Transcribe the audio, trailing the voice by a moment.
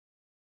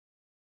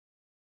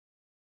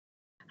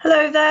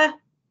Hello there,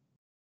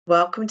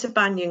 welcome to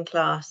Banyan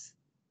class.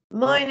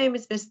 My name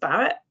is Miss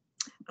Barrett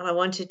and I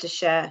wanted to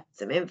share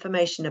some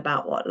information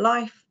about what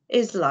life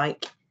is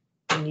like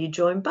when you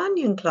join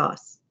Banyan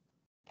class.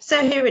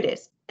 So here it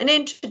is, an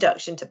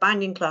introduction to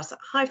Banyan class at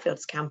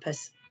Highfields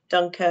campus,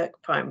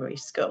 Dunkirk Primary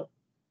School.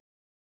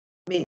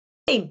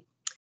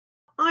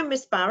 I'm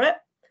Miss Barrett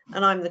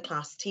and I'm the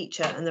class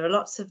teacher, and there are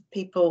lots of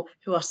people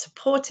who are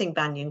supporting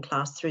Banyan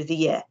class through the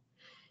year.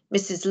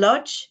 Mrs.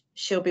 Lodge,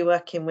 she'll be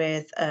working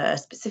with a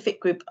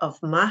specific group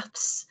of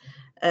maths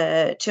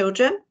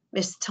children.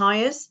 Miss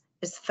Tyers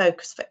is the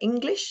focus for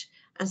English,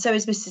 and so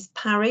is Mrs.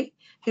 Parry,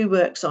 who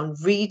works on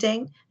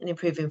reading and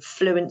improving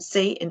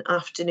fluency in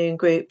afternoon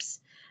groups.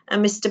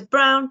 And Mr.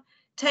 Brown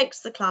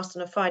takes the class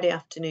on a Friday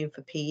afternoon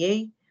for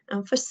PE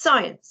and for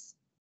science.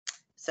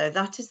 So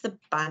that is the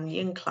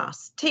Banyan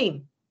class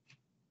team.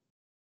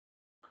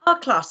 Our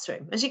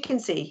classroom, as you can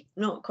see,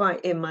 not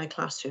quite in my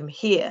classroom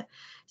here.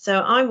 So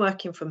I'm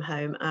working from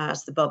home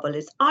as the bubble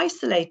is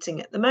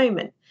isolating at the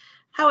moment.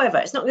 However,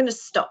 it's not going to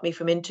stop me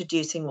from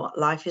introducing what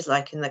life is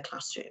like in the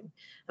classroom.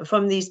 And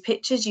from these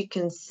pictures, you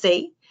can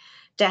see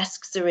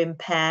desks are in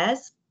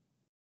pairs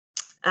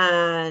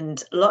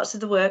and lots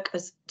of the work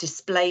is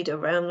displayed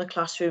around the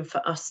classroom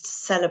for us to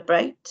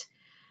celebrate.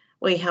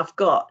 We have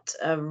got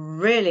a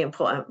really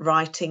important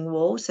writing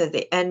wall. So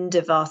the end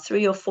of our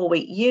 3 or 4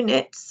 week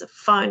units, the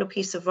final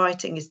piece of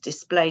writing is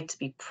displayed to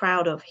be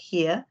proud of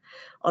here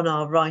on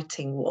our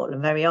writing wall.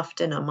 And very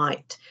often I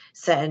might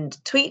send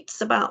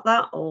tweets about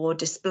that or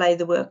display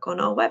the work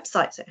on our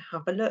website. So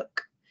have a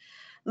look.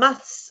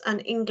 Maths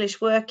and English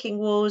working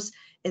walls.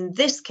 In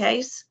this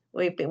case,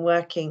 we've been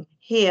working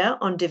here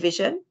on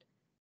division.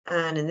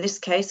 And in this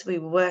case, we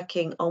were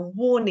working on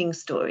warning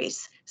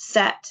stories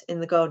set in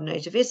the Golden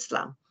Age of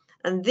Islam.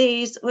 And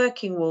these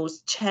working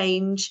walls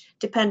change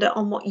depending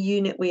on what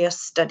unit we are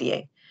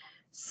studying.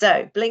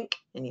 So blink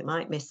and you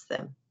might miss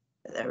them.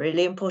 But they're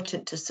really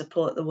important to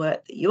support the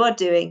work that you are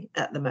doing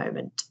at the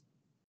moment.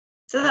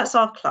 So that's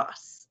our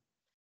class.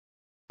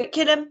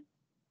 Curriculum,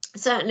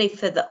 certainly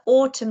for the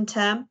autumn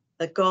term,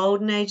 the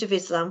Golden Age of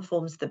Islam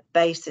forms the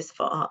basis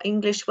for our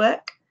English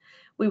work.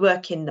 We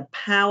work in the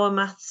Power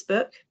Maths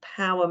book,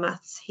 Power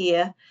Maths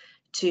here,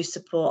 to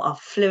support our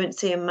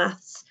fluency in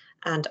maths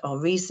and our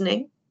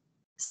reasoning.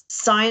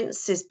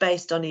 Science is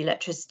based on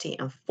electricity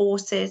and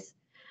forces.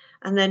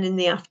 And then in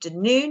the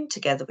afternoon,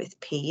 together with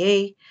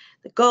PE,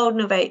 the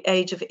Golden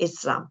Age of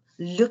Islam,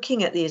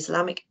 looking at the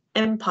Islamic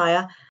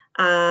Empire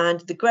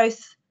and the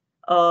growth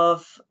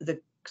of the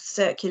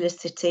circular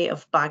city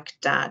of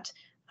Baghdad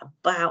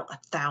about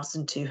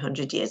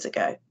 1,200 years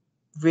ago.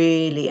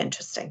 Really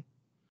interesting.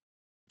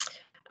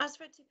 As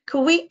for a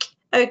typical week,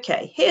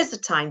 okay, here's a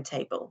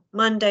timetable,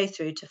 Monday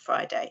through to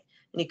Friday.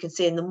 And you can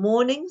see in the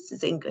mornings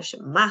is English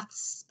and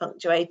maths,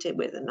 punctuated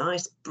with a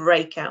nice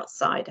break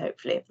outside,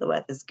 hopefully, if the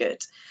weather's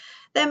good.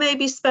 There may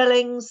be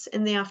spellings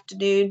in the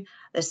afternoon.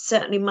 There's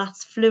certainly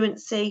maths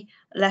fluency,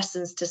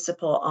 lessons to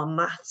support our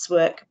maths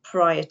work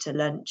prior to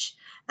lunch.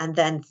 And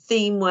then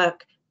theme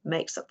work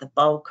makes up the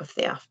bulk of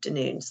the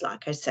afternoons,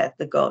 like I said,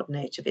 the Golden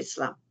Age of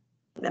Islam.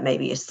 There may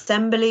be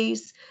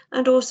assemblies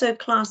and also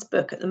class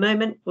book. At the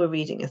moment, we're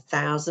reading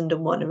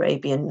 1001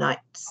 Arabian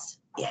Nights.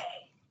 Yay.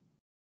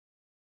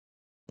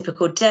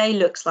 Typical day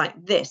looks like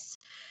this.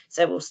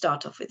 So we'll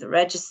start off with the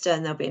register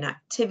and there'll be an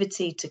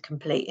activity to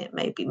complete. It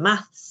may be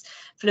maths,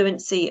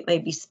 fluency, it may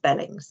be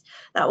spellings.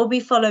 That will be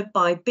followed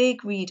by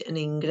big read and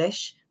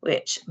English,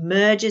 which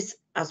merges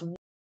as one,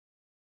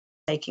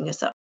 taking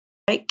us up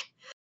break.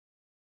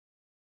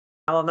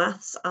 Our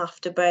maths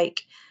after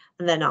break.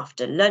 And then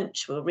after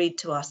lunch, we'll read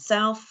to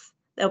ourselves.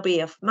 There'll be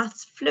a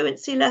maths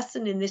fluency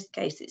lesson. In this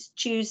case, it's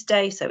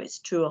Tuesday, so it's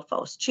true or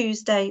false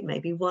Tuesday,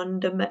 maybe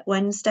wonder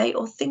Wednesday,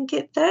 or think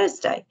it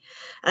Thursday.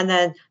 And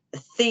then the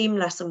theme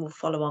lesson will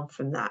follow on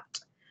from that.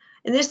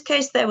 In this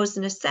case, there was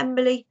an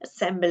assembly.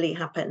 Assembly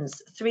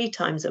happens 3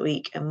 times a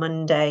week, a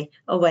Monday,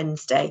 a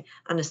Wednesday,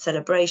 and a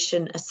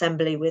celebration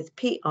assembly with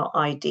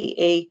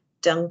PRIDE,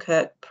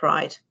 Dunkirk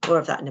Pride. More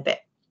of that in a bit.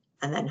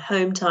 And then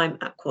home time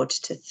at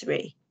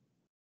 2:45.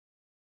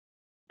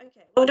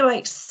 Okay, what do I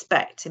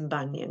expect in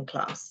Banyan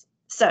class?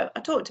 So I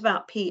talked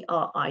about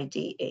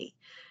PRIDE.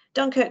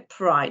 Dunkirk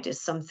Pride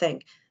is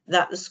something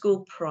that the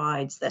school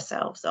prides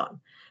themselves on.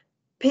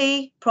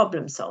 P,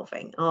 problem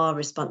solving, R,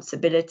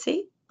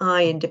 responsibility,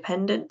 I,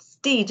 independence,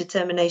 D,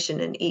 determination,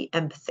 and E,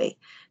 empathy.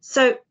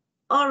 So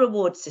our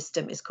reward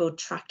system is called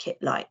Track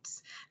It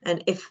Lights.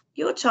 And if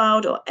your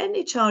child or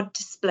any child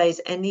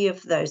displays any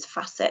of those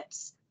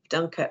facets of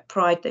Dunkirk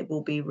Pride, they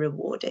will be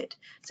rewarded.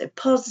 So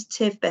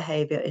positive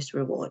behaviour is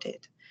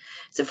rewarded.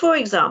 So for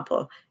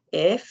example,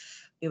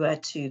 if you were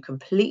to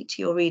complete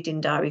your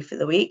reading diary for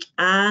the week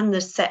and the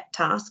set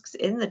tasks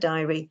in the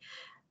diary,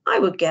 I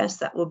would guess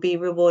that will be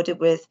rewarded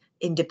with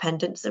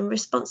independence and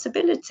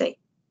responsibility.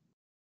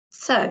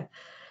 So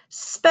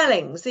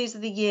spellings, these are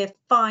the year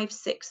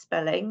 5-6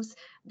 spellings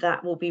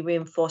that will be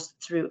reinforced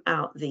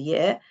throughout the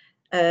year.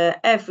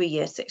 Every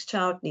year 6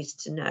 child needs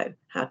to know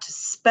how to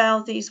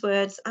spell these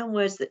words and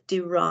words that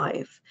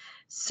derive.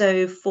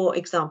 So, for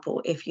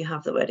example, if you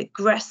have the word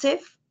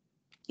aggressive,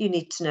 you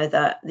need to know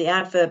that the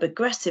adverb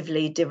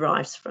aggressively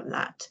derives from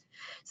that.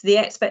 So the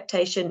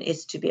expectation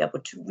is to be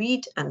able to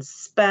read and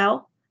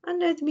spell and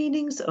know the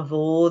meanings of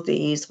all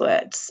these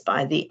words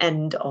by the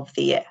end of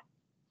the year.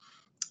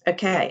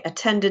 Okay,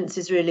 attendance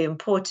is really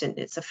important.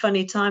 It's a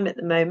funny time at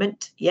the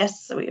moment.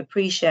 Yes, so we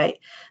appreciate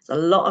there's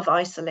a lot of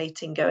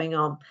isolating going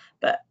on,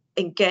 but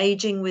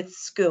engaging with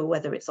school,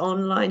 whether it's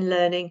online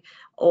learning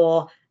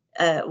or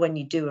when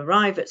you do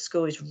arrive at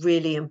school, is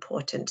really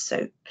important.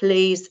 So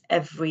please,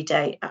 every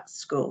day at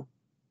school.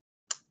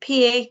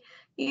 PE,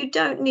 you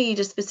don't need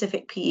a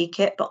specific PE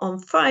kit, but on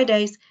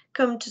Fridays,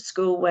 come to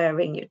school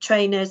wearing your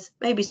trainers,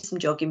 maybe some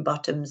jogging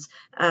bottoms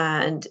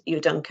and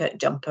your Dunkirk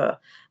jumper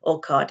or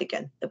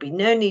cardigan. There'll be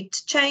no need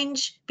to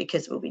change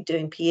because we'll be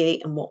doing PE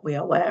and what we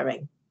are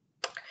wearing.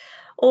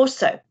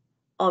 Also,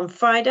 on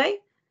Friday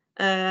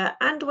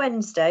and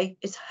Wednesday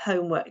is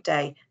homework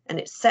day, and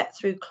it's set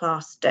through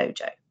Class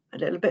Dojo. A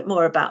little bit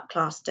more about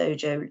Class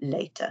Dojo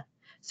later.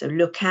 So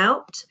look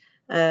out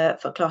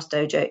for Class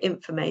Dojo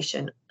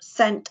information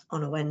sent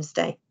on a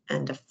Wednesday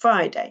and a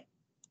Friday.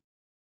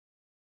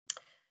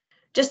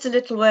 Just a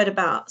little word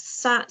about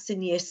SATs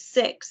in Year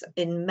 6.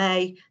 In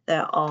May,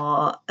 there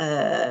are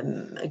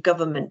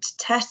government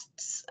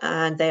tests,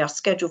 and they are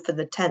scheduled for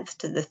the 10th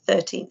to the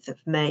 13th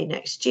of May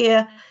next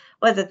year.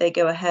 Whether they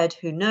go ahead,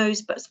 who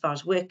knows, but as far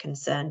as we're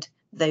concerned,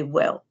 they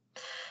will.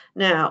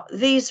 Now,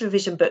 these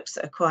revision books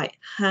are quite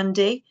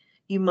handy.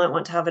 You might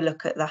want to have a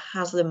look at the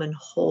Haslam and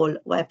Hall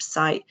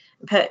website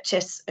and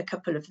purchase a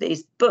couple of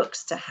these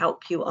books to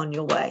help you on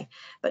your way.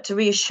 But to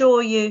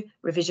reassure you,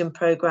 revision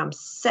program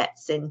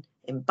sets in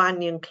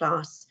Banyan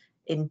class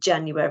in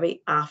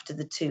January after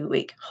the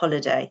 2-week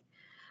holiday.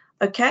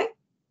 Okay,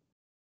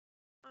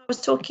 I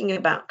was talking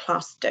about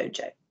Class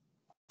Dojo.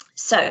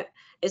 So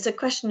it's a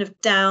question of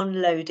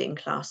downloading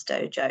Class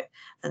Dojo,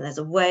 and there's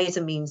a ways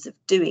and means of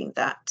doing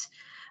that.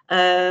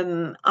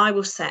 I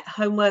will set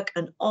homework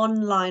and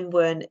online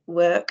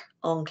work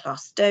on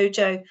Class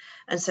Dojo,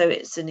 and so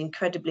it's an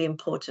incredibly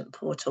important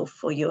portal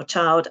for your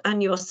child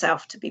and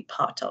yourself to be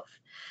part of.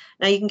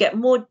 Now you can get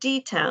more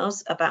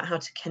details about how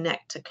to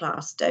connect to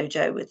Class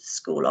Dojo with the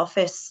school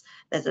office.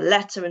 There's a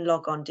letter and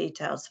log-on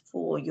details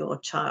for your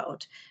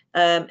child.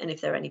 And if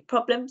there are any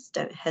problems,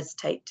 don't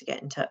hesitate to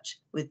get in touch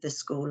with the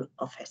school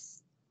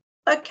office.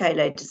 Okay,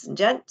 ladies and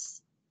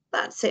gents,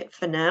 that's it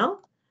for now.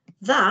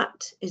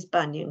 That is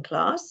Banyan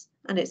class,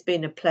 and it's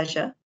been a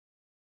pleasure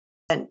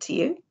sent to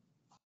you.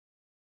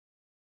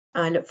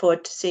 I look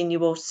forward to seeing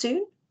you all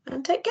soon,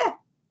 and take care.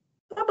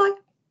 Bye-bye.